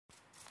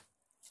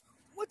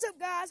What's up,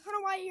 guys?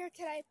 Hunter White here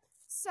today.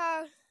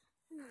 So,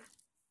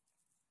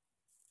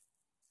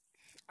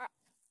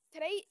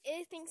 today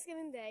is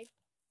Thanksgiving Day.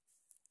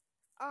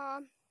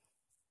 My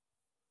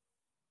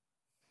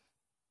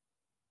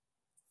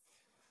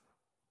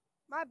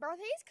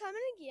birthday is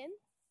coming again.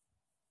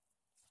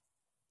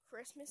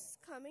 Christmas is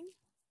coming.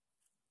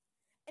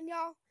 And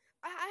y'all,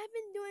 I have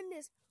been doing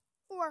this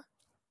for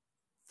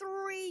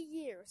 3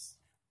 years.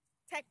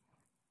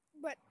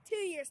 But 2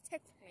 years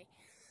technically.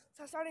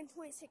 So I started in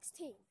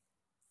 2016.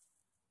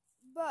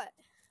 But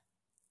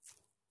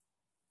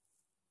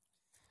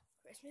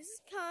Christmas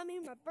is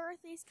coming, my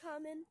birthday's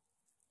coming.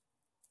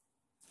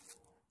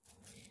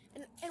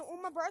 And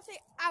on my birthday,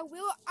 I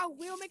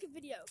will make a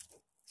video.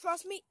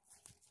 Trust me,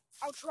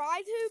 I'll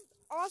try to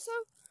also,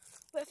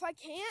 but if I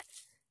can't,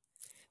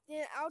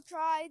 then I'll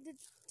try to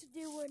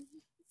do one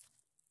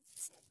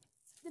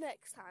the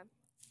next time.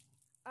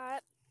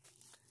 Alright.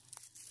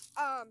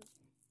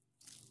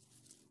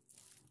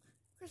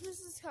 Christmas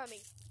is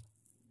coming.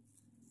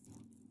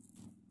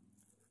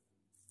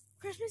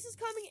 Christmas is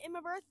coming and my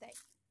birthday.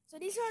 So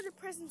these are the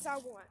presents I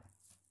want.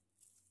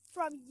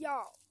 From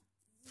y'all.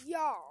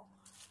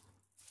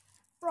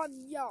 From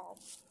y'all.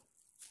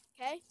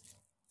 Okay?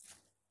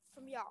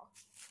 From y'all.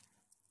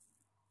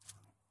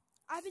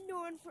 I've been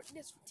doing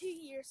this for 2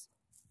 years.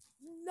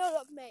 No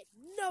luck, mate.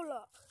 No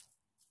luck.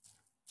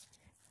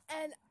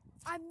 And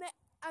I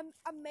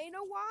may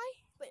know why,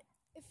 but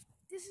if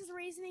this is the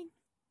reasoning,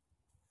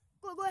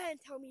 go ahead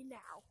and tell me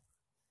now.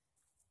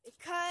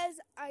 Because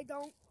I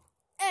don't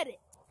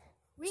edit.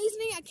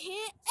 Reasoning I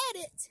can't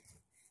edit is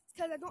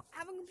because I don't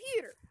have a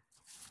computer.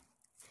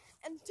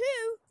 And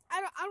two,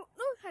 I don't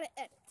know how to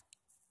edit.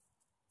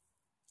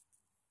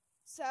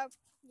 So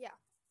yeah.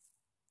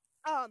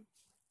 But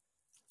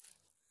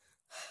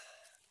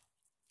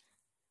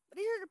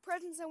these are the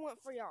presents I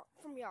want from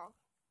y'all.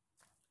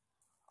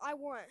 I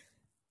want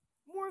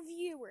more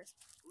viewers,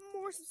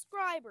 more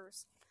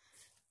subscribers.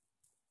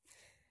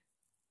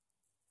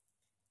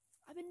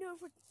 I've been doing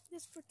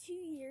this for 2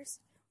 years.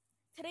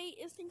 Today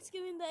is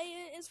Thanksgiving Day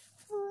and it is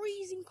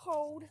freezing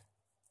cold.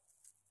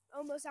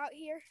 Almost out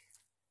here.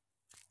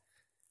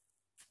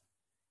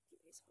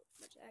 Let me put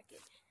my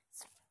jacket.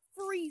 It's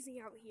freezing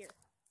out here.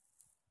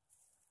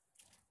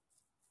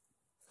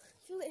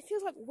 It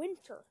feels like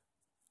winter.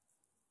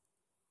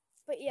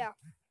 But yeah.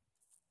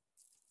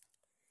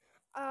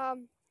 I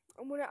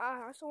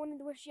also wanted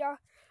to wish y'all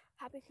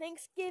happy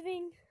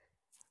Thanksgiving.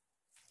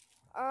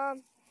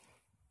 And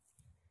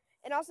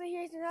also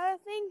here's another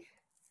thing.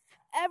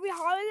 Every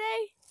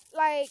holiday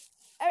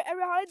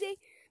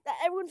that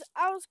everyone's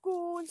out of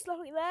school and stuff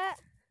like that,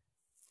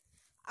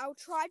 I'll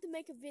try to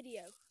make a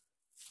video.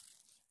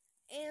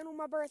 And on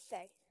my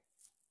birthday.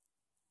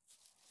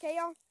 Okay,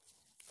 y'all?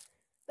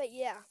 But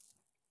yeah.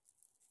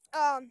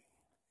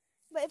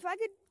 But if I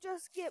could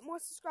just get more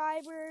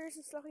subscribers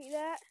and stuff like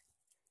that,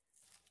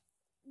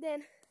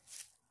 then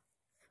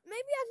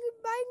maybe I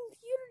could buy a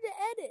computer to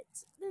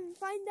edit and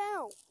find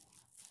out.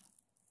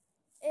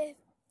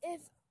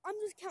 If I'm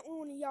just counting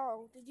on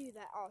y'all to do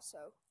that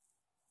also.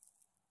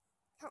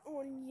 Counting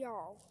on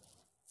y'all.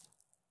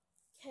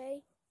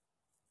 Okay?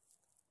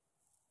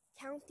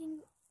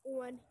 Counting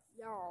on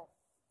y'all.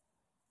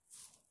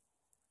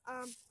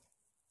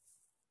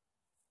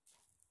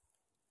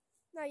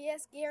 Now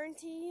yes,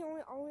 guarantee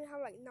only have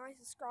like 9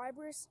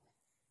 subscribers.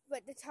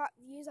 But the top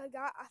views I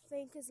got I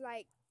think is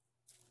like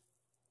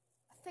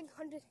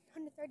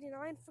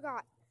 139,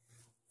 forgot.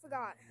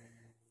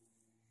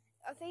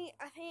 I think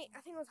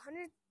it was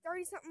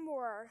 130 something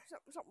or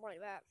something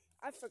like that.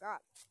 I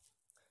forgot.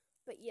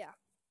 But yeah.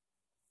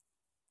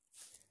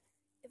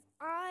 If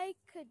I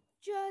could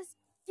just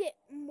get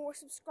more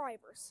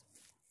subscribers.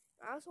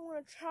 I also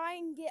want to try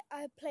and get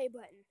a play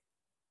button.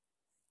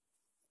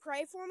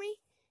 Pray for me.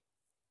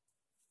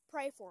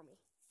 Pray for me.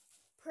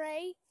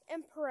 Pray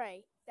and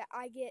pray that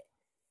I get.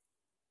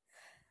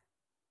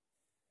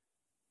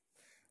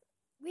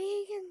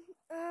 We can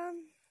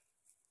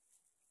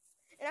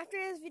and after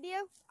this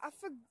video, I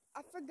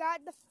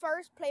forgot the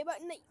first play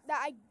button that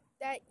I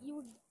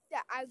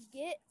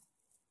get.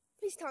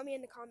 Please tell me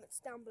in the comments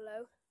down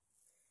below.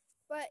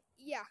 But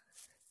yeah,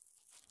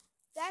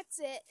 that's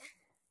it.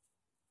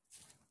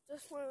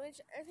 Just want to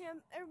wish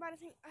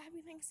everybody a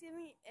happy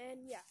Thanksgiving,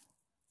 and yeah,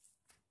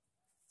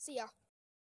 see ya.